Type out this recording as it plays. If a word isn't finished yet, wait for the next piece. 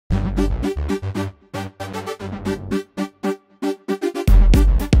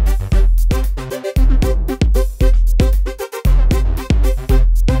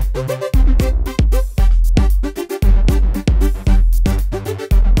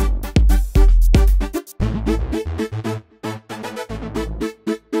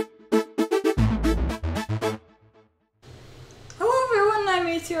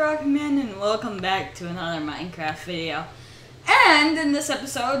to another Minecraft video. And in this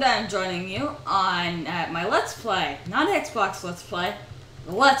episode, I'm joining you on my Let's Play. Not Xbox Let's Play,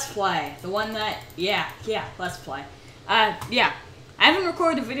 the Let's Play. The one that, yeah, Let's Play. Yeah, I haven't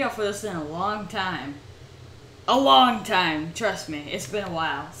recorded a video for this in a long time. A long time, trust me, it's been a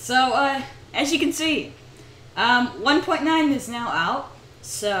while. So, as you can see, 1.9 is now out,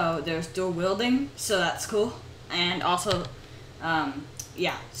 so there's dual wielding, so that's cool. And also,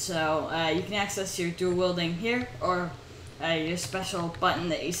 yeah, so you can access your dual wielding here, or your special button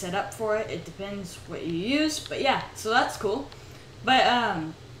that you set up for it. It depends what you use, but yeah, so that's cool. But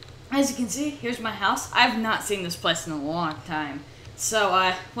as you can see, here's my house. I've not seen this place in a long time.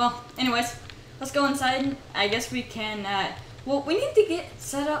 So, well, anyways, let's go inside. I guess we can, well, we need to get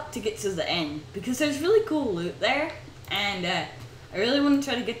set up to get to the end, because there's really cool loot there, and I really want to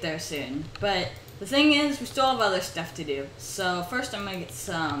try to get there soon. But the thing is, we still have other stuff to do. So first I'm going to get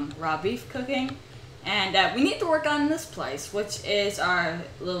some raw beef cooking, and we need to work on this place, which is our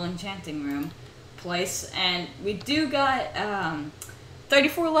little enchanting room place, and we do got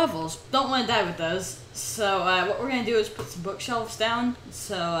 34 levels. Don't want to die with those. So what we're going to do is put some bookshelves down.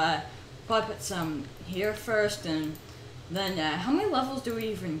 So probably put some here first, and then how many levels do we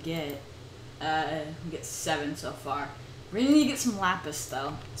even get? We get 7 so far. We need to get some lapis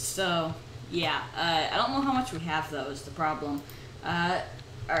though. So yeah, I don't know how much we have though is the problem.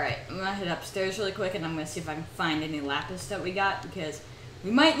 Alright, I'm gonna head upstairs really quick, and I'm gonna see if I can find any lapis that we got, because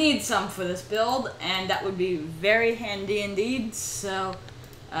we might need some for this build, and that would be very handy indeed. So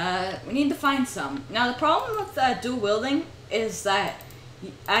we need to find some. Now the problem with dual wielding is that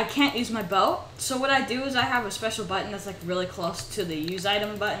I can't use my bow. So what I do is I have a special button that's like really close to the use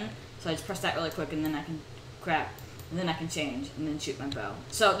item button. So I just press that really quick, and then I can and then I can change and then shoot my bow.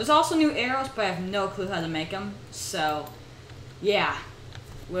 So there's also new arrows, but I have no clue how to make them. So yeah,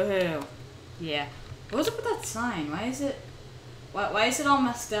 woohoo, yeah. What's up with that sign? Why is it all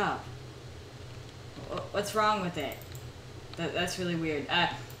messed up? What's wrong with it? That's really weird.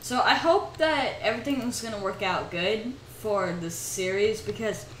 So I hope that everything is gonna work out good for this series,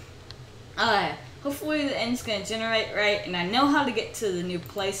 because hopefully the end's gonna generate right, and I know how to get to the new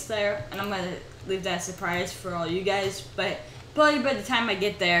place there, and I'm gonna leave that surprise for all you guys. But probably by the time I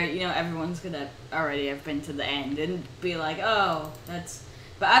get there, you know, everyone's gonna already have been to the end and be like, oh, that's.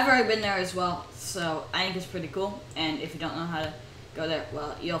 But I've already been there as well, so I think it's pretty cool. And if you don't know how to go there,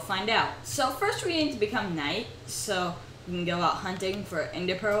 well, you'll find out. So first we need to become knight, so we can go out hunting for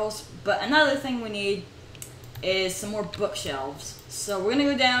ender pearls. But another thing we need is some more bookshelves. So we're gonna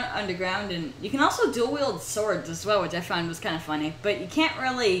go down underground, and you can also dual wield swords as well, which I found was kind of funny. But you can't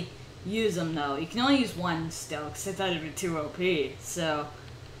really use them though. You can only use one still, because I thought it'd be too OP. So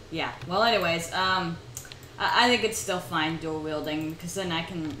yeah. Well, anyways, I think it's still fine dual wielding, because then I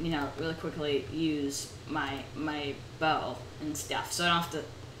can, you know, really quickly use my bow and stuff. So I don't have to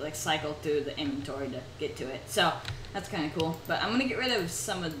like cycle through the inventory to get to it. So that's kind of cool. But I'm gonna get rid of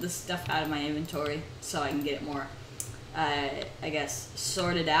some of this stuff out of my inventory so I can get it more, I guess,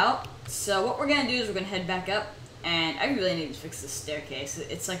 sorted out. So what we're gonna do is we're gonna head back up, and I really need to fix this staircase.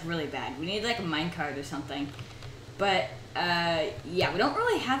 It's like really bad. We need like a minecart or something. But yeah, we don't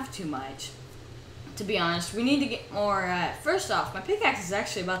really have too much, to be honest. We need to get more. First off, my pickaxe is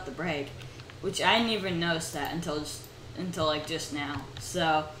actually about to break, which I didn't even notice that until like just now.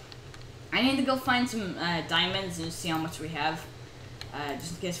 So I need to go find some diamonds and see how much we have,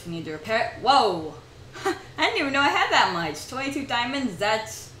 just in case we need to repair it. Whoa! I didn't even know I had that much. 22 diamonds.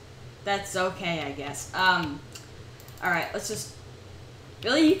 That's okay, I guess. Alright, let's just.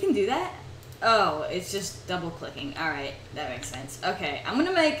 Really, you can do that? Oh, it's just double clicking. Alright, that makes sense. Okay, I'm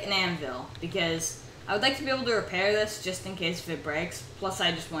gonna make an anvil, because I would like to be able to repair this just in case if it breaks. Plus,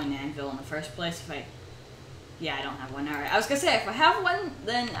 I just want an anvil in the first place. Yeah, I don't have one. Alright, I was gonna say, if I have one,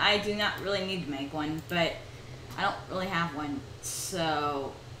 then I do not really need to make one, but I don't really have one.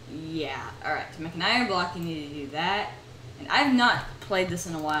 So, yeah. Alright, to make an iron block, you need to do that. And I have not played this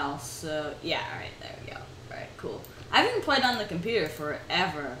in a while, so yeah, alright, there we go. Alright, cool. I haven't played on the computer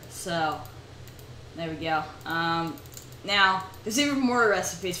forever, so there we go. Now, there's even more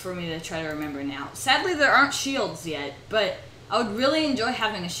recipes for me to try to remember now. Sadly, there aren't shields yet, but I would really enjoy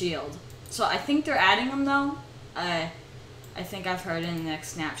having a shield. So I think they're adding them, though. I think I've heard in the next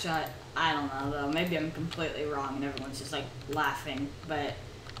snapshot. I don't know, though. Maybe I'm completely wrong and everyone's just, like, laughing, but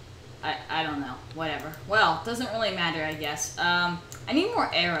I don't know. Whatever. Well, doesn't really matter, I guess. I need more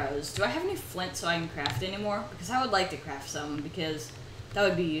arrows. Do I have any flint so I can craft anymore? Because I would like to craft some, because that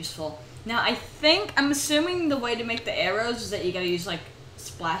would be useful. Now, I'm assuming the way to make the arrows is that you gotta use, like,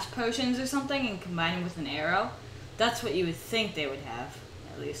 splash potions or something and combine them with an arrow. That's what you would think they would have,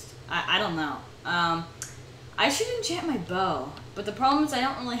 at least. I don't know. I should enchant my bow, but the problem is I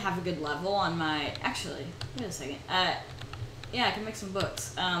don't really have a good level on my... Actually, wait a second. Yeah, I can make some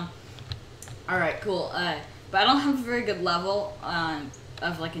books. Alright, cool. But I don't have a very good level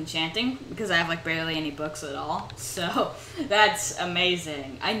of, like, enchanting, because I have, like, barely any books at all. So, that's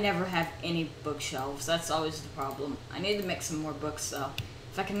amazing. I never have any bookshelves. That's always the problem. I need to make some more books, though.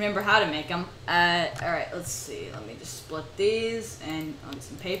 If I can remember how to make them. Alright, let's see. Let me just split these and on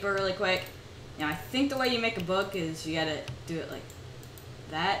some paper really quick. Now, I think the way you make a book is you gotta do it like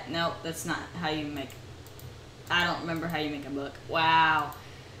that. Nope, that's not how you make... I don't remember how you make a book. Wow.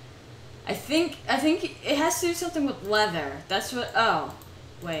 I think it has to do something with leather. That's what... Oh,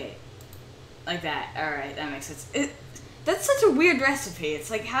 wait. Like that. Alright, that makes sense. That's such a weird recipe. It's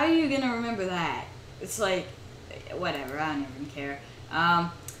like, how are you gonna remember that? It's like... Whatever, I don't even care.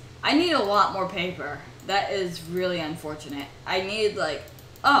 I need a lot more paper. That is really unfortunate. I need, like...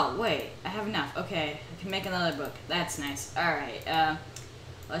 Oh, wait. I have enough. Okay, I can make another book. That's nice. Alright,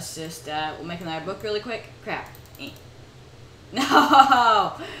 let's just, we'll make another book really quick. Crap. No!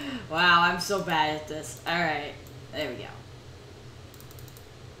 Wow, I'm so bad at this. Alright, there we go.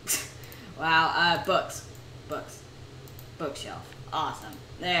 Wow, books. Books. Bookshelf. Awesome.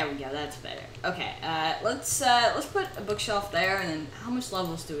 There we go, that's better. Okay, let's put a bookshelf there, and then how much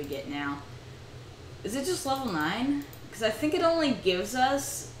levels do we get now? Is it just level 9? Because I think it only gives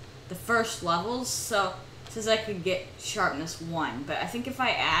us the first levels, so it says I could get sharpness 1. But I think if I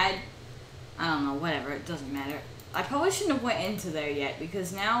add, I don't know, whatever, it doesn't matter. I probably shouldn't have went into there yet,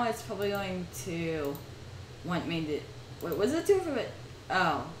 because now it's probably going to want me to... Wait, what does it do for it?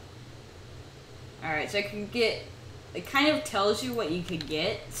 Oh. Alright, so I can get... It kind of tells you what you could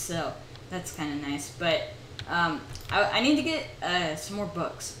get, so that's kind of nice. But I need to get some more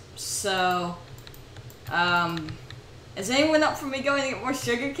books. So, is anyone up for me going to get more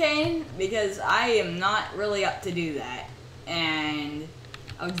sugarcane? Because I am not really up to do that. And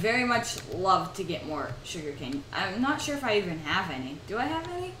I would very much love to get more sugarcane. I'm not sure if I even have any. Do I have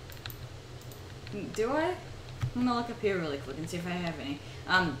any? Do I? I'm gonna look up here really quick and see if I have any.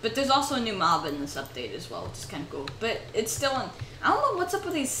 But there's also a new mob in this update as well, which is kind of cool. But it's still in... I don't know what's up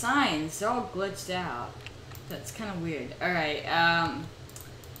with these signs. They're all glitched out. That's kind of weird. Alright,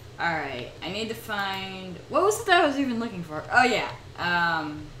 alright. I need to find... What was it that I was even looking for? Oh, yeah.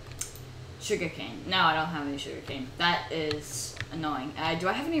 Sugarcane. No, I don't have any sugarcane. That is annoying. Do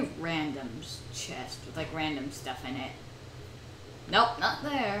I have any randoms chest with, like, random stuff in it? Nope, not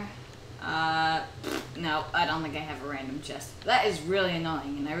there. No, I don't think I have a random chest. That is really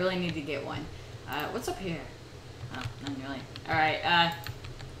annoying, and I really need to get one. What's up here? Oh, not really. Alright,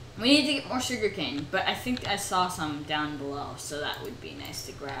 we need to get more sugarcane, but I think I saw some down below, so that would be nice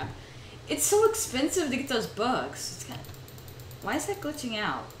to grab. It's so expensive to get those books. It's kind of... Why is that glitching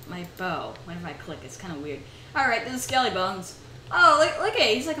out? My bow. Whenever I click, it's kind of weird. Alright, there's Skelly Bones. Oh, look at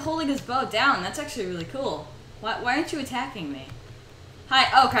it. He's, like, holding his bow down. That's actually really cool. Why aren't you attacking me? Hi.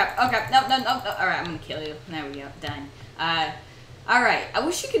 Oh, crap. Oh, crap. No. Alright, I'm gonna kill you. There we go. Done. Alright. I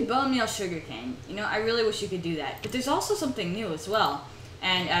wish you could bone meal sugarcane. You know, I really wish you could do that. But there's also something new as well.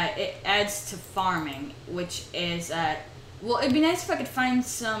 And, it adds to farming, which is, well, it'd be nice if I could find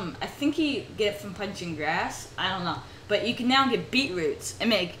some... I think you get it from punching grass. I don't know. But you can now get beetroots and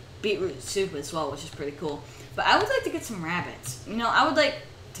make beetroot soup as well, which is pretty cool. But I would like to get some rabbits. You know, I would like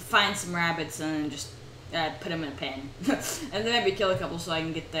to find some rabbits and then just... put them in a pen. And then maybe kill a couple so I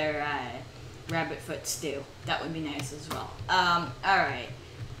can get their rabbit foot stew. That would be nice as well. Alright.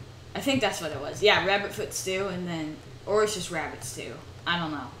 I think that's what it was. Yeah, rabbit foot stew and then... Or it's just rabbit stew. I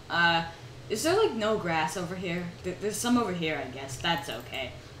don't know. Is there like no grass over here? There's some over here, I guess. That's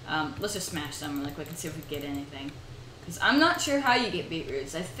okay. Let's just smash some really quick and see if we get anything. Because I'm not sure how you get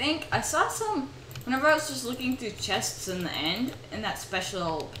beetroots. I think I saw some... Whenever I was just looking through chests in the end, in that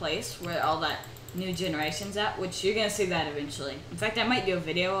special place where all that... new generations at, which you're gonna see that eventually. In fact, I might do a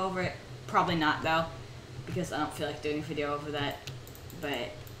video over it. Probably not though, because I don't feel like doing a video over that.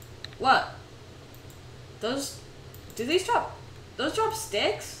 But what? Those drop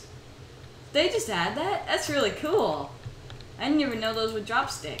sticks? They just had that? That's really cool. I didn't even know those would drop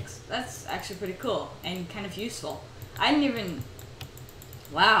sticks. That's actually pretty cool and kind of useful. I didn't even...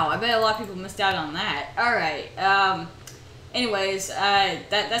 Wow, I bet a lot of people missed out on that. Alright, anyways,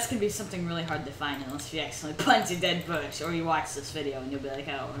 that's gonna be something really hard to find unless you accidentally punch a dead bush, or you watch this video and you'll be like,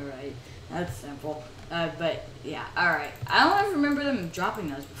 oh, alright, that's simple. But, yeah, alright. I don't ever remember them dropping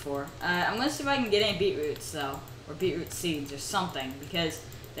those before. I'm gonna see if I can get any beetroots, though, or beetroot seeds or something, because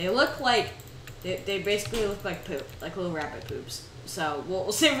they look like, they basically look like poop, like little rabbit poops. So,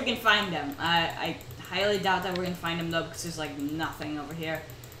 we'll see if we can find them. I highly doubt that we're gonna find them, though, because there's, like, nothing over here.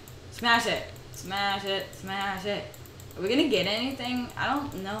 Smash it! Smash it. Smash it. Are we gonna get anything? I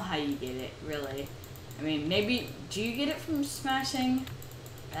don't know how you get it, really. I mean, maybe... Do you get it from smashing?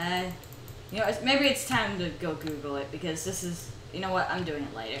 You know, maybe it's time to go Google it, because this is... You know what? I'm doing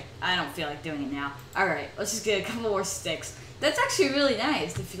it later. I don't feel like doing it now. Alright, let's just get a couple more sticks. That's actually really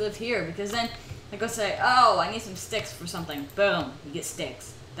nice if you live here, because then I go say, oh, I need some sticks for something. Boom, you get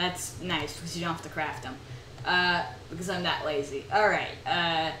sticks. That's nice, because you don't have to craft them. Because I'm that lazy. Alright,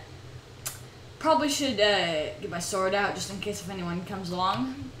 probably should get my sword out, just in case if anyone comes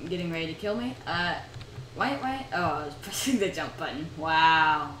along, getting ready to kill me. Why? Oh, I was pressing the jump button.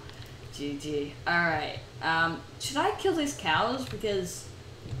 Wow. GG. Alright, should I kill these cows? Because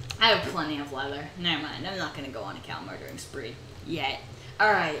I have plenty of leather. Never mind, I'm not gonna go on a cow murdering spree yet.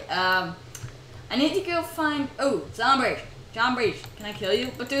 Alright, I need to go find... Oh, zombies! Zombies, can I kill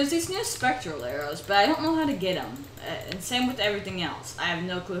you? But there's these new spectral arrows, but I don't know how to get them. And same with everything else. I have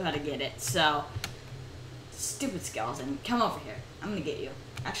no clue how to get it, so... Stupid skeleton, come over here. I'm gonna get you.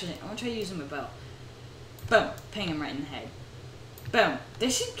 Actually, I wanna try using my bow. Boom, ping him right in the head. Boom. They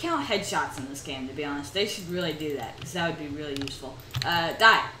should count headshots in this game, to be honest. They should really do that, because that would be really useful.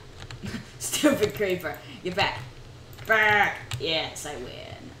 Die. Stupid creeper. Get back. Back. Yes, I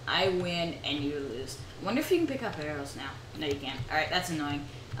win. I win, and you lose. I wonder if you can pick up arrows now. No, you can't. Alright, that's annoying.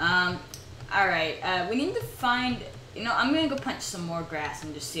 Alright, we need to find... You know, I'm going to go punch some more grass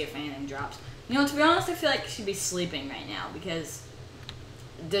and just see if anything drops. You know, to be honest, I feel like I should be sleeping right now, because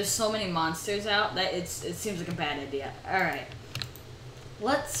there's so many monsters out that it seems like a bad idea. Alright.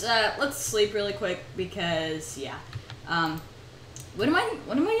 Let's sleep really quick, because, yeah. When am I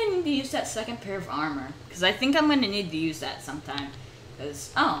gonna need to use that second pair of armor? Because I think I'm gonna need to use that sometime.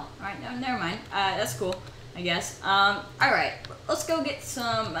 Because, oh, alright, no, never mind. That's cool, I guess. Alright, let's go get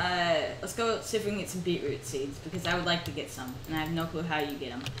some, let's go see if we can get some beetroot seeds, because I would like to get some, and I have no clue how you get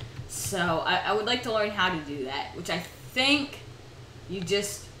them. So, I would like to learn how to do that, which I think you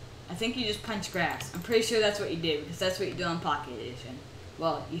just punch grass. I'm pretty sure that's what you do, because that's what you do on Pocket Edition.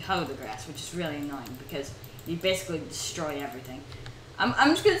 Well, you hoe the grass, which is really annoying, because you basically destroy everything.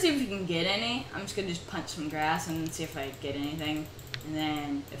 I'm just going to see if you can get any. I'm just going to just punch some grass and see if I get anything. And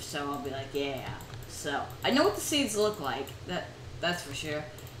then, if so, I'll be like, yeah. So, I know what the seeds look like. That's for sure.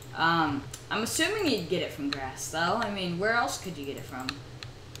 I'm assuming you'd get it from grass, though. I mean, where else could you get it from?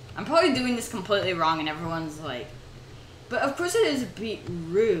 I'm probably doing this completely wrong, and everyone's like... But, of course, it is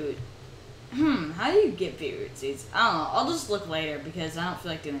beetroot. How do you get beetroot seeds? I don't know. I'll just look later, because I don't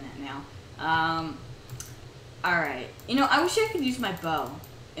feel like doing that now. Alright. You know, I wish I could use my bow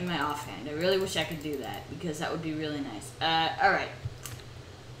in my offhand. I really wish I could do that, because that would be really nice. Alright.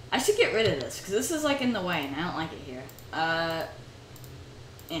 I should get rid of this, because this is, like, in the way, and I don't like it here.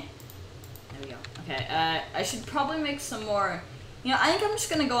 There we go. Okay, I should probably make some more... You know, I think I'm just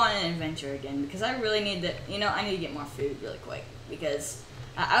gonna go on an adventure again, because I really need to... You know, I need to get more food really quick, because...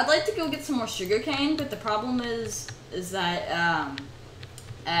 I would like to go get some more sugarcane, but the problem is that,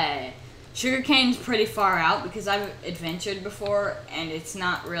 sugarcane's pretty far out, because I've adventured before, and it's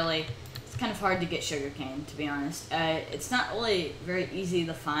not really, it's kind of hard to get sugarcane, to be honest. It's not really very easy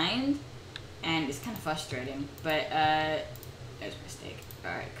to find, and it's kind of frustrating, but, there's my steak.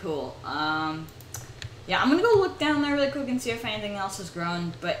 Alright, cool. Yeah, I'm gonna go look down there really quick and see if anything else has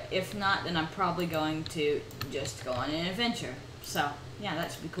grown, but if not, then I'm probably going to just go on an adventure. So, yeah,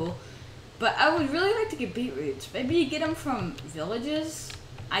 that should be cool. But I would really like to get beetroots. Maybe you get them from villages?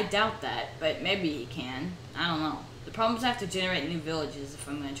 I doubt that, but maybe you can. I don't know. The problem is I have to generate new villages if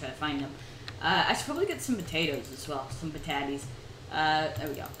I'm going to try to find them. I should probably get some potatoes as well. Some pataties. There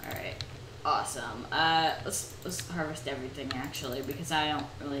we go. Alright. Awesome. Let's harvest everything, actually, because I don't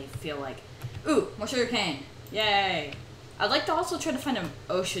really feel like... Ooh, more sugarcane. Yay. I'd like to also try to find an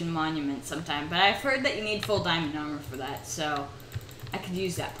ocean monument sometime, but I've heard that you need full diamond armor for that, so I could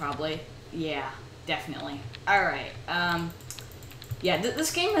use that probably. Yeah, definitely. Alright, yeah,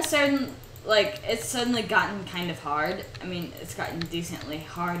 this game has it's suddenly gotten kind of hard. I mean, it's gotten decently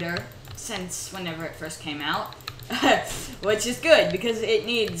harder since whenever it first came out, which is good, because it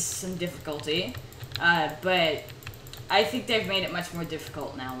needs some difficulty, but I think they've made it much more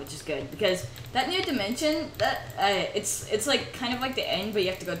difficult now, which is good, because that new dimension, it's like kind of like the end, but you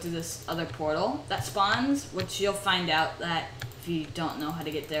have to go through this other portal that spawns, which you'll find out that if you don't know how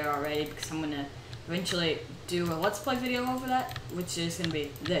to get there already, because I'm going to eventually do a Let's Play video over that, which is going to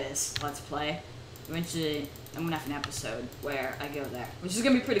be this Let's Play. Eventually, I'm going to have an episode where I go there, which is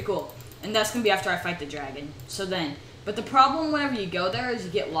going to be pretty cool, and that's going to be after I fight the dragon. So then, but the problem whenever you go there is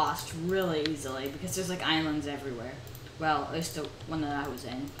you get lost really easily, because there's like islands everywhere. Well, at least the one that I was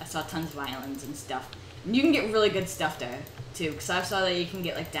in. I saw tons of islands and stuff. And you can get really good stuff there, too, because I saw that you can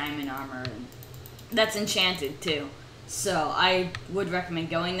get, like, diamond armor and that's enchanted too. So I would recommend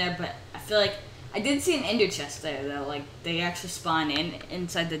going there, but I feel like I did see an ender chest there though. Like they actually spawn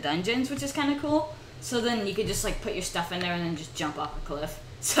inside the dungeons, which is kind of cool. So then you could just like put your stuff in there and then just jump off a cliff.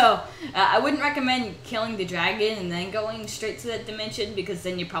 So I wouldn't recommend killing the dragon and then going straight to that dimension, because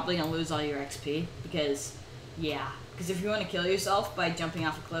then you're probably gonna lose all your XP. Because if you want to kill yourself by jumping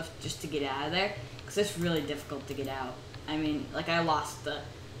off a cliff just to get out of there, because it's really difficult to get out. I mean, like I lost the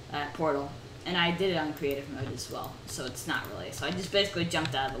portal, and I did it on creative mode as well, so it's not really. So I just basically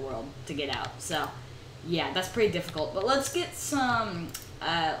jumped out of the world to get out. So yeah, that's pretty difficult. But let's get some.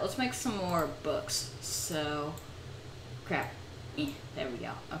 Let's make some more books. So crap. There we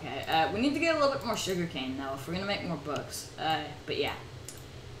go. Okay, we need to get a little bit more sugarcane though if we're gonna make more books. But yeah,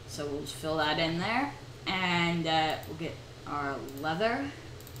 so we'll just fill that in there, and we'll get our leather,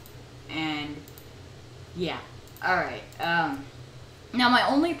 and yeah. All right. Now my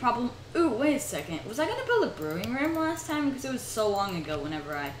only problem. Ooh, wait a second. Was I gonna build a brewing room last time? Because it was so long ago.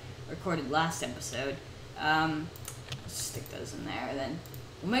 Whenever I recorded last episode. Let's just stick those in there, and then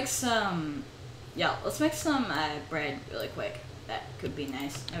we'll make some. Yeah, let's make some bread really quick. That could be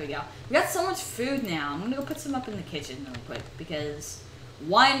nice. There we go. We got so much food now. I'm gonna go put some up in the kitchen really quick, because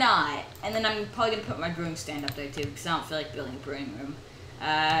why not? And then I'm probably gonna put my brewing stand up there too, because I don't feel like building a brewing room.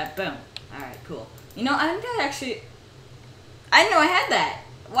 Boom. Alright, cool. You know, I think I actually... I didn't know I had that.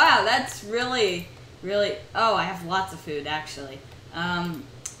 Wow, that's really... Oh, I have lots of food, actually.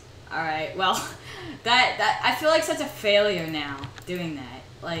 Alright, well, I feel like such a failure now, doing that.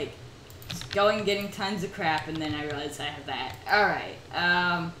 Like... going getting tons of crap, and then I realized I have that.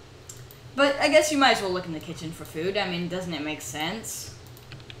 Alright, but I guess you might as well look in the kitchen for food. I mean, doesn't it make sense?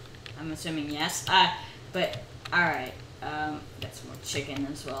 I'm assuming yes. But, alright, got some more chicken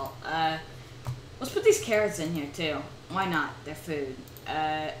as well. Let's put these carrots in here, too. Why not? They're food.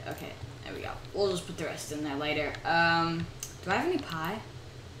 Okay, there we go. We'll just put the rest in there later. Do I have any pie?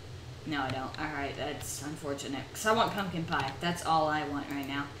 No, I don't. Alright, that's unfortunate, because I want pumpkin pie. That's all I want right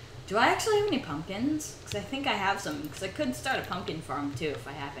now. Do I actually have any pumpkins? Because I think I have some, because I could start a pumpkin farm too if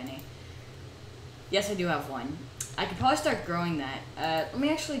I have any. Yes, I do have one. I could probably start growing that. Let me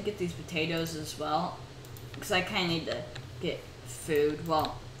actually get these potatoes as well, because I kind of need to get food.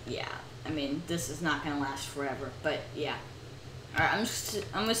 Well, yeah. I mean, this is not going to last forever, but yeah. Alright, I'm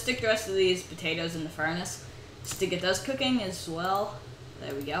going to stick the rest of these potatoes in the furnace just to get those cooking as well.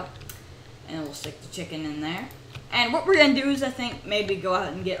 There we go. And then we'll stick the chicken in there. And what we're going to do is, I think, maybe go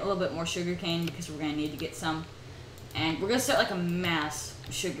out and get a little bit more sugarcane, because we're going to need to get some. And we're going to start like a mass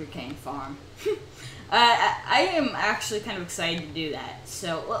sugarcane farm. I am actually kind of excited to do that.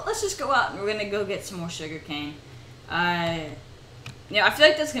 So let's just go out and we're going to go get some more sugarcane. Yeah, I feel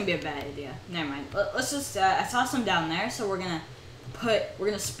like that's going to be a bad idea. Never mind. Let's just, I saw some down there, so we're going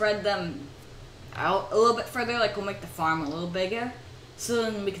to spread them out a little bit further. Like, we'll make the farm a little bigger, so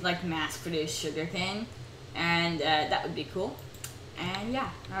then we can, like, mass produce sugarcane. And that would be cool. And yeah,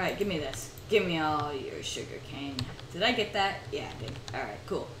 alright, give me this. Give me all your sugarcane. Did I get that? Yeah, I did. Alright,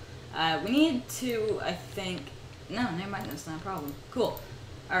 cool. We need to, I think... No, never mind, that's not a problem. Cool.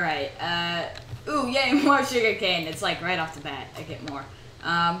 Alright, ooh, yay, more sugarcane. It's like right off the bat, I get more.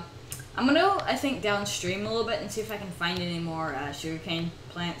 I'm gonna, I think, downstream a little bit and see if I can find any more sugarcane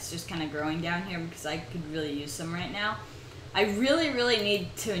plants just kind of growing down here, because I could really use some right now. I really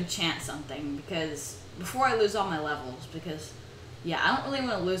need to enchant something, because... before I lose all my levels, because, yeah, I don't really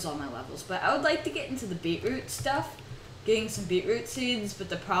want to lose all my levels, but I would like to get into the beetroot stuff, getting some beetroot seeds, but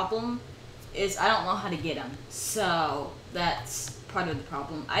the problem is I don't know how to get them, so that's part of the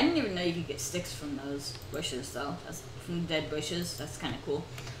problem. I didn't even know you could get sticks from those bushes, though. That's from dead bushes. That's kind of cool.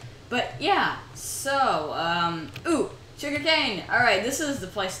 But, yeah, so, ooh, sugarcane! Alright, this is the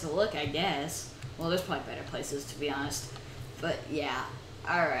place to look, I guess. Well, there's probably better places, to be honest. But, yeah.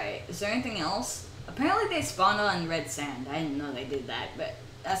 Alright, is there anything else? Apparently they spawned on red sand. I didn't know they did that, but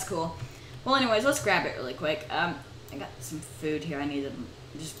that's cool. Well, anyways, let's grab it really quick. I got some food here. I need to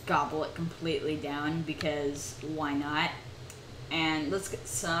just gobble it completely down, because why not? And let's get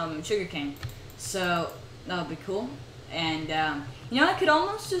some sugarcane. So that would be cool. And you know, I could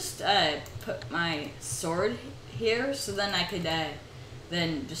almost just put my sword here, so then I could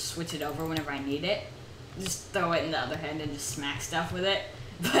then just switch it over whenever I need it. Just throw it in the other hand and just smack stuff with it.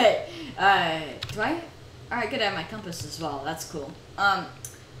 But, do I? Alright, good, I have my compass as well. That's cool.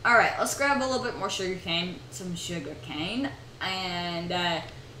 Alright, let's grab a little bit more sugarcane. Some sugarcane. And,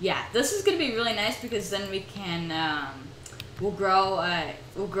 yeah, this is going to be really nice, because then we can, we'll grow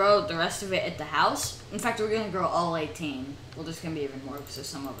the rest of it at the house. In fact, we're going to grow all 18. Well, there's going to be even more, because there's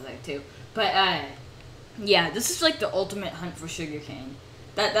some over there, too. But, yeah, this is like the ultimate hunt for sugarcane.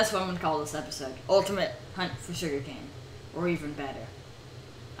 That's what I'm gonna call this episode. Ultimate Hunt for Sugarcane. Or even better.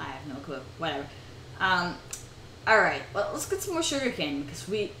 I have no clue. Whatever. Alright, well, let's get some more sugarcane because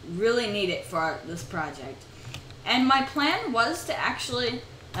we really need it for this project. And my plan was to actually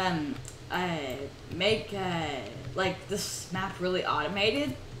make like this map really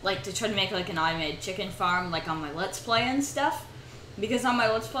automated, like to try to make like an automated chicken farm like on my Let's Play and stuff. Because on my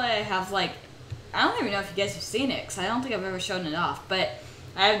Let's Play I have like, I don't even know if you guys have seen it because I don't think I've ever shown it off, but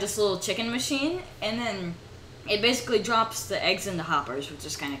I have this little chicken machine and then it basically drops the eggs into hoppers, which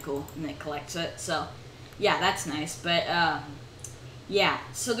is kind of cool, and it collects it, so yeah, that's nice. But yeah,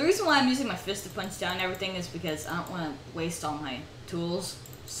 so the reason why I'm using my fist to punch down everything is because I don't want to waste all my tools.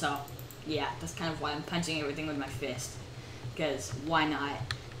 So yeah, that's kind of why I'm punching everything with my fist, because why not?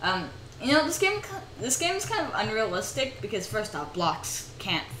 You know, this game is kind of unrealistic because first off, blocks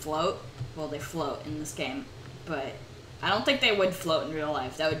can't float. Well, they float in this game, but I don't think they would float in real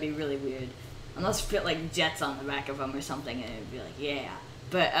life. That would be really weird, unless you put like jets on the back of them or something, and it'd be like, yeah.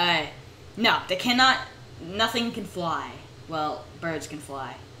 But no, they cannot. Nothing can fly. Well, birds can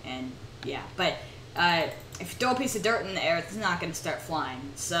fly, and yeah. But if you throw a piece of dirt in the air, it's not going to start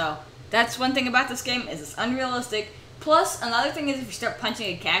flying. So that's one thing about this game, is it's unrealistic. Plus, another thing is if you start punching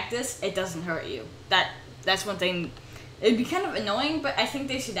a cactus, it doesn't hurt you. That's one thing. It'd be kind of annoying, but I think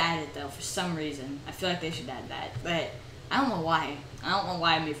they should add it though for some reason. I feel like they should add that, but I don't know why. I don't know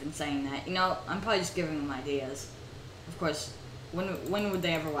why I'm even saying that. You know, I'm probably just giving them ideas. Of course. When would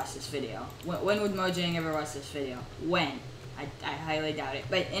they ever watch this video? When would Mojang ever watch this video? When? I highly doubt it.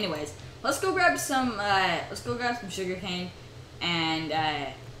 But anyways, let's go grab some sugarcane, and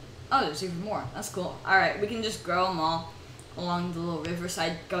oh, there's even more. That's cool. All right, we can just grow them all along the little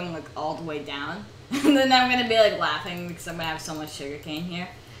riverside, going like all the way down. And then I'm gonna be like laughing because I'm gonna have so much sugarcane here.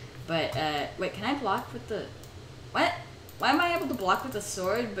 But wait, can I block with the what? Why am I able to block with the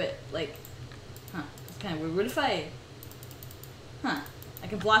sword? But like, huh? It's kind of weird. What if I? Huh, I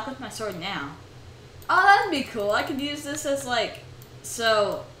can block with my sword now. Oh, that'd be cool. I could use this as like,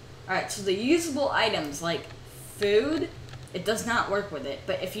 so, alright, so the usable items, like food, it does not work with it.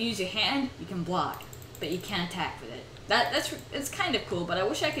 But if you use your hand, you can block, but you can't attack with it. It's kind of cool, but I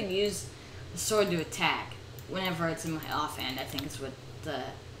wish I could use the sword to attack whenever it's in my offhand. I think it's what the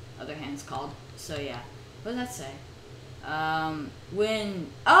other hand's called. So yeah, what does that say?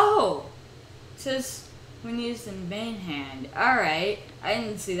 Oh! It says, when used in main hand. Alright, I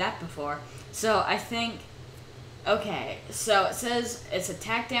didn't see that before. So I think, okay, so it says its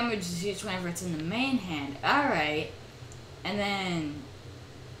attack damage is used whenever it's in the main hand. Alright, and then,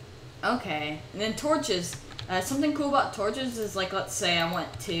 okay, and then torches. Something cool about torches is like, let's say I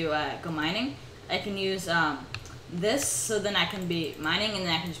want to go mining. I can use this, so then I can be mining and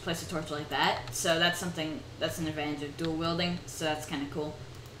then I can just place a torch like that. So that's something, that's an advantage of dual wielding, so that's kind of cool.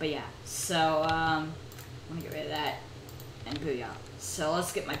 But yeah, so, I'm gonna get rid of that, and booyah. So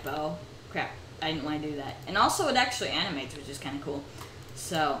let's get my bow. Crap, I didn't want to do that. And also it actually animates, which is kind of cool.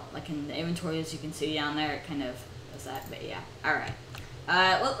 So, like in the inventory, as you can see down there, it kind of does that, but yeah. Alright.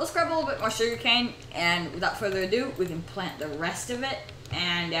 Let's grab a little bit more sugarcane, and without further ado, we can plant the rest of it,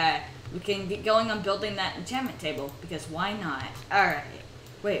 and we can get going on building that enchantment table, because why not? Alright.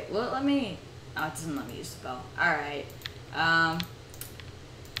 Wait, will it let me... Oh, it doesn't let me use the bow. Alright.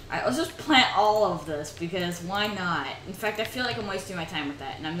 Alright, let's just plant all of this, because why not? In fact, I feel like I'm wasting my time with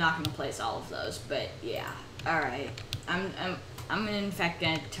that, and I'm not going to place all of those, but yeah. Alright. I'm in fact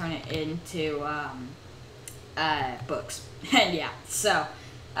going to turn it into, books. And yeah, so,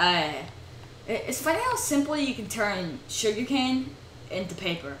 it's funny how simply you can turn sugarcane into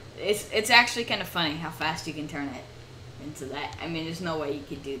paper. It's actually kind of funny how fast you can turn it into that. I mean, there's no way you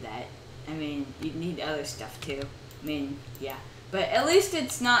could do that. I mean, you'd need other stuff too. I mean, yeah. But at least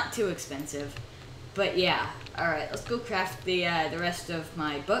it's not too expensive. But yeah, alright, let's go craft the rest of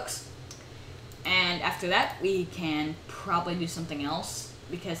my books. And after that, we can probably do something else.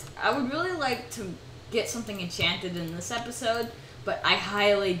 Because I would really like to get something enchanted in this episode. But I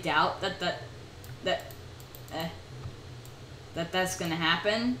highly doubt that's gonna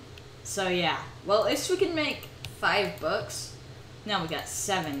happen. So yeah, well, at least we can make 5 books. No, we got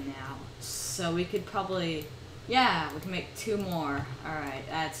 7 now. So we could probably... Yeah, we can make 2 more. Alright,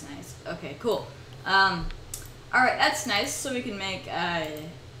 that's nice. Okay, cool. Alright, that's nice. So we can make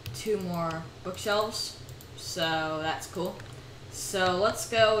 2 more bookshelves. So that's cool. So let's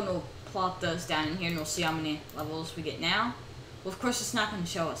go and we'll plot those down in here and we'll see how many levels we get now. Well, of course it's not going to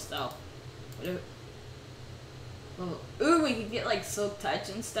show us though. Well, ooh, we could get like silk touch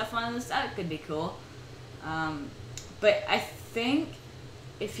and stuff on this. That could be cool. But I think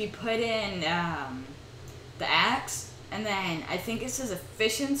if you put in... the axe, and then I think it says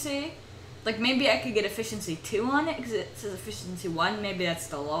efficiency. Like, maybe I could get efficiency 2 on it, because it says efficiency 1. Maybe that's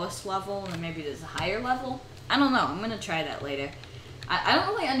the lowest level, and maybe there's a higher level. I don't know. I'm going to try that later. I don't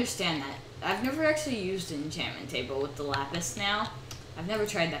really understand that. I've never actually used an enchantment table with the lapis now. I've never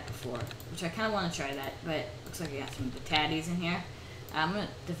tried that before, which I kind of want to try that, but looks like I got some batatis in here. I'm going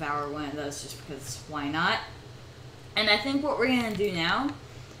to devour one of those just because why not? And I think what we're going to do now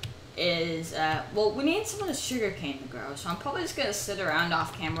is, well, we need some of the sugarcane to grow, so I'm probably just going to sit around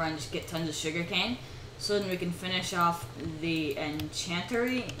off camera and just get tons of sugarcane, so then we can finish off the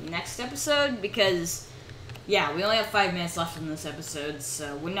enchantery next episode, because, yeah, we only have 5 minutes left in this episode,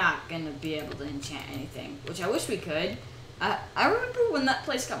 so we're not going to be able to enchant anything, which I wish we could. I remember when that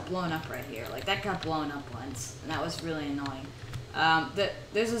place got blown up right here, like, that got blown up once, and that was really annoying.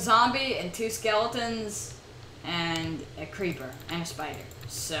 There's a zombie and 2 skeletons, and a creeper, and a spider.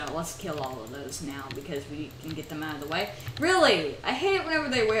 So let's kill all of those now because we can get them out of the way. Really, I hate it whenever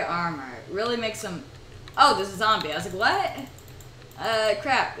they wear armor. It really makes them... Oh, there's a zombie. I was like, what?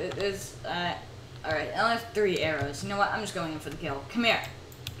 Crap. There's, alright, I only have 3 arrows. You know what? I'm just going in for the kill. Come here.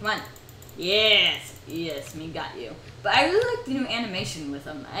 Come on. Yes. Yes, me got you. But I really like the new animation with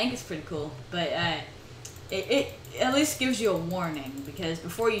them. I think it's pretty cool. But, it at least gives you a warning, because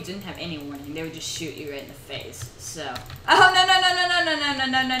before you didn't have any warning, they would just shoot you right in the face. So, oh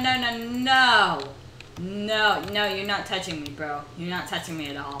no, you're not touching me, bro. You're not touching me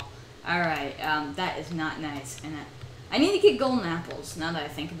at all. Alright, that is not nice. And I need to get golden apples, now that I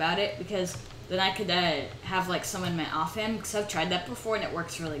think about it, because then I could have like some in my offhand, because I've tried that before and it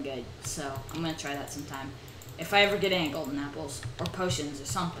works really good. So, I'm going to try that sometime. If I ever get any golden apples, or potions or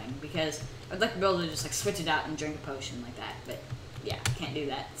something, because I'd like to be able to just like switch it out and drink a potion like that, but yeah, can't do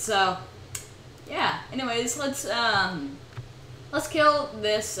that. So, yeah, anyways, let's kill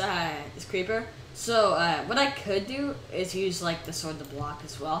this, this creeper. So, what I could do is use like the sword to block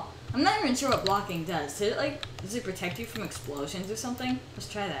as well. I'm not even sure what blocking does. Does it protect you from explosions or something?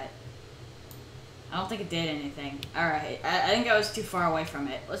 Let's try that. I don't think it did anything. Alright, I think I was too far away from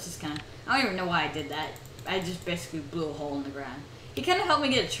it. Let's just kind of, I don't even know why I did that. I just basically blew a hole in the ground. He kind of helped me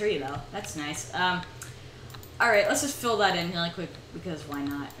get a tree, though. That's nice. Alright, let's just fill that in really quick, because why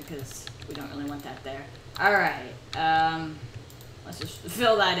not? Because we don't really want that there. Alright, let's just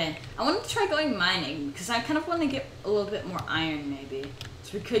fill that in. I wanted to try going mining, because I kind of want to get a little bit more iron, maybe.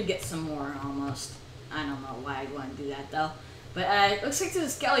 So we could get some more, almost. I don't know why I'd want to do that, though. But, it looks like there's a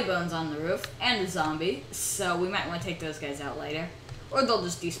skelly bones on the roof, and a zombie, so we might want to take those guys out later. Or they'll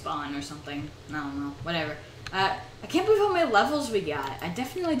just despawn or something. I don't know. Whatever. I can't believe how many levels we got. I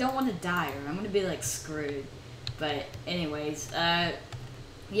definitely don't want to die or I'm going to be, like, screwed. But, anyways, yeah,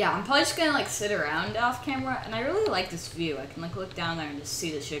 I'm probably just going to, like, sit around off camera. And I really like this view. I can, like, look down there and just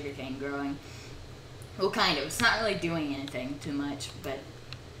see the sugarcane growing. Well, kind of. It's not really doing anything too much, but...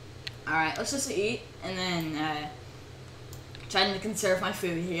 Alright, let's just eat. And then, trying to conserve my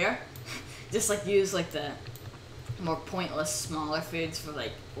food here. Just, like, use, like, the... more pointless, smaller foods for,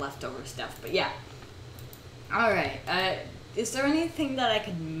 like, leftover stuff. But, yeah. Alright, is there anything that I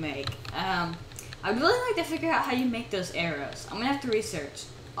could make? I'd really like to figure out how you make those arrows. I'm gonna have to research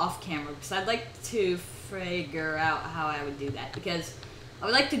off camera, because I'd like to figure out how I would do that, because I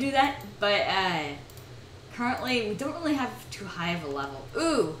would like to do that, but, currently, we don't really have too high of a level.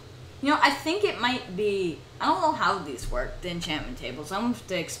 Ooh! You know, I think it might be... I don't know how these work, the enchantment tables. I'm gonna have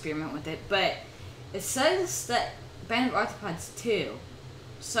to experiment with it, but it says that Band of Arthropods 2.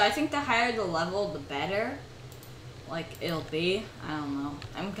 So I think the higher the level, the better. Like, it'll be. I don't know.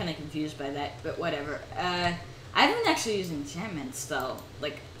 I'm kind of confused by that, but whatever. I haven't actually used enchantments, though,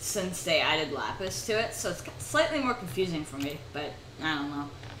 like, since they added lapis to it, so it's slightly more confusing for me, but I don't know.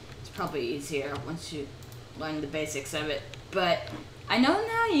 It's probably easier once you learn the basics of it. But I know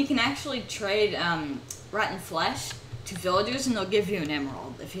now you can actually trade rotten flesh to villagers, and they'll give you an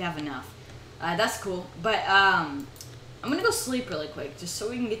emerald if you have enough. That's cool, but I'm gonna go sleep really quick, just so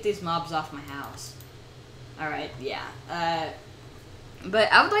we can get these mobs off my house. Alright, yeah.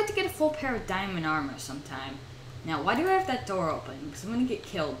 But I would like to get a full pair of diamond armor sometime. Now, why do I have that door open? Because I'm gonna get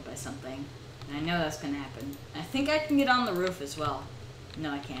killed by something. And I know that's gonna happen. I think I can get on the roof as well.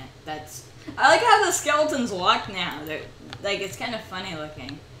 No, I can't. I like how the skeletons walk now. They're, like, it's kind of funny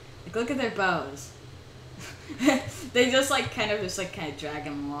looking. Like, look at their bows. They just, like, kind of drag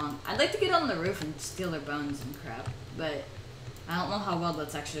them along. I'd like to get on the roof and steal their bones and crap. But I don't know how well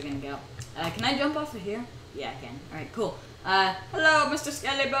that's actually gonna go. Can I jump off of here? Yeah, I can. Alright, cool. Hello, Mr.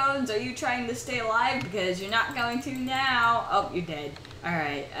 Skelly Bones. Are you trying to stay alive? Because you're not going to now. Oh, you're dead.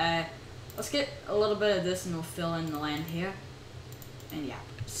 Alright, let's get a little bit of this and we'll fill in the land here. And yeah,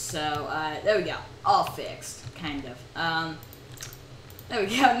 so there we go, all fixed, kind of. There we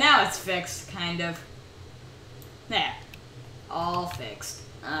go, now it's fixed, kind of. There, all fixed.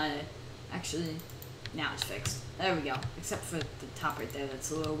 Actually, now it's fixed. There we go, except for the top right there,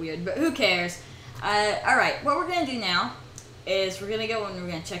 that's a little weird, but who cares? Alright, what we're gonna do now is we're gonna go and we're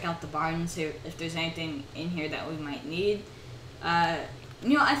gonna check out the barn and see if there's anything in here that we might need.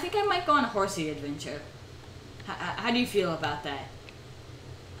 You know, I think I might go on a horsey adventure. How do you feel about that?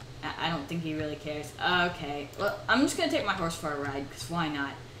 I don't think he really cares. Okay, well, I'm just gonna take my horse for a ride, because why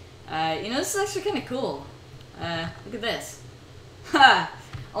not? You know, this is actually kind of cool. Look at this. Ha!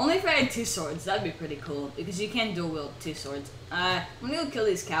 Only if I had 2 swords, that'd be pretty cool, because you can dual wield 2 swords. I'm gonna go kill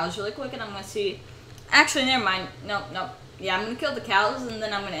these cows really quick, and I'm gonna see... Actually, never mind. Nope. Yeah, I'm gonna kill the cows, and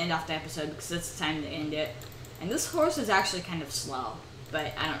then I'm gonna end off the episode, because it's time to end it. And this horse is actually kind of slow,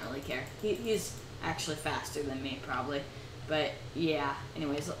 but I don't really care. He's actually faster than me, probably. But, yeah.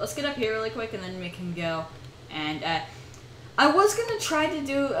 Anyways, let's get up here really quick, and then we can go. And, I was gonna try to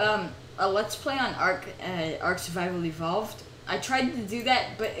do, a Let's Play on Ark Survival Evolved. I tried to do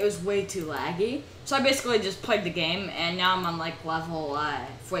that, but it was way too laggy. So I basically just played the game, and now I'm on, like, level,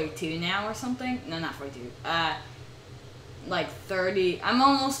 42 now or something. No, not 42. Like, 30. I'm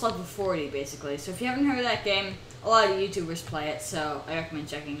almost level 40, basically. So if you haven't heard of that game, a lot of YouTubers play it, so I recommend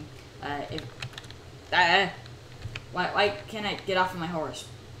checking. Why can't I get off of my horse?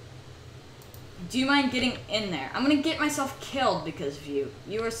 Do you mind getting in there? I'm gonna get myself killed because of you.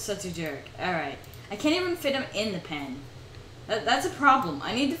 You are such a jerk. Alright. I can't even fit him in the pen. That's a problem.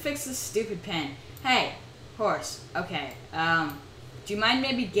 I need to fix this stupid pen. Hey, horse. Okay. Do you mind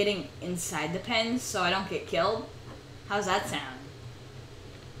maybe getting inside the pen so I don't get killed? How's that sound?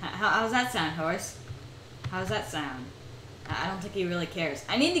 How's that sound, horse? How's that sound? I don't think he really cares.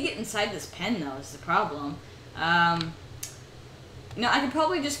 I need to get inside this pen, though, is the problem. You know, I could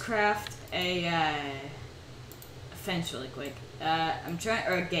probably just craft a fence really quick. I'm trying,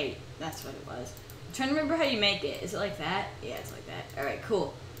 or a gate. That's what it was. I'm trying to remember how you make it. Is it like that? Yeah, it's like that. Alright,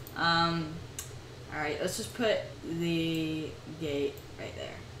 cool. Alright, let's just put the gate right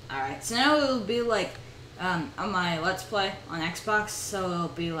there. Alright, so now it'll be like, on my Let's Play on Xbox, so it'll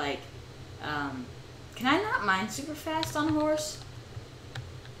be like, can I not mine super fast on a horse?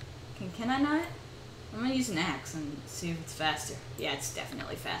 Can I not? I'm gonna use an axe and see if it's faster. Yeah, it's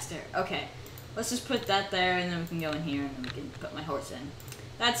definitely faster. Okay, let's just put that there, and then we can go in here, and then we can put my horse in.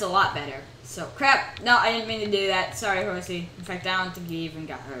 That's a lot better. So, crap! No, I didn't mean to do that. Sorry, horsey. In fact, I don't think he even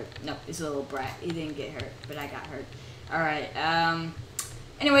got hurt. Nope, he's a little brat. He didn't get hurt, but I got hurt. Alright,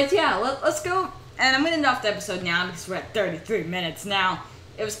 anyways, yeah, let's go. And I'm gonna end off the episode now, because we're at 33 minutes now.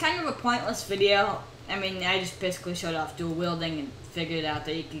 It was kind of a pointless video. I mean, I just basically showed off dual wielding and figured out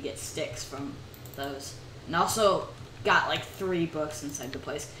that you could get sticks from those. And also got like 3 books inside the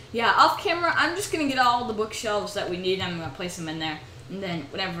place. Yeah, off camera, I'm just gonna get all the bookshelves that we need. I'm gonna place them in there. And then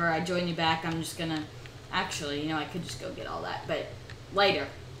whenever I join you back, I'm just gonna... Actually, you know, I could just go get all that. But later.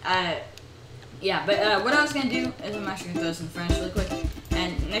 Yeah, but what I was gonna do is I'm actually gonna throw this in French really quick.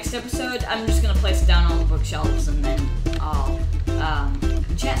 And next episode, I'm just gonna place down all the bookshelves and then I'll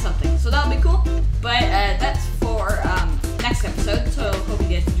enchant something. So that'll be cool. But that's for next episode. So hope you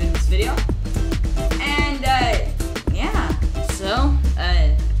guys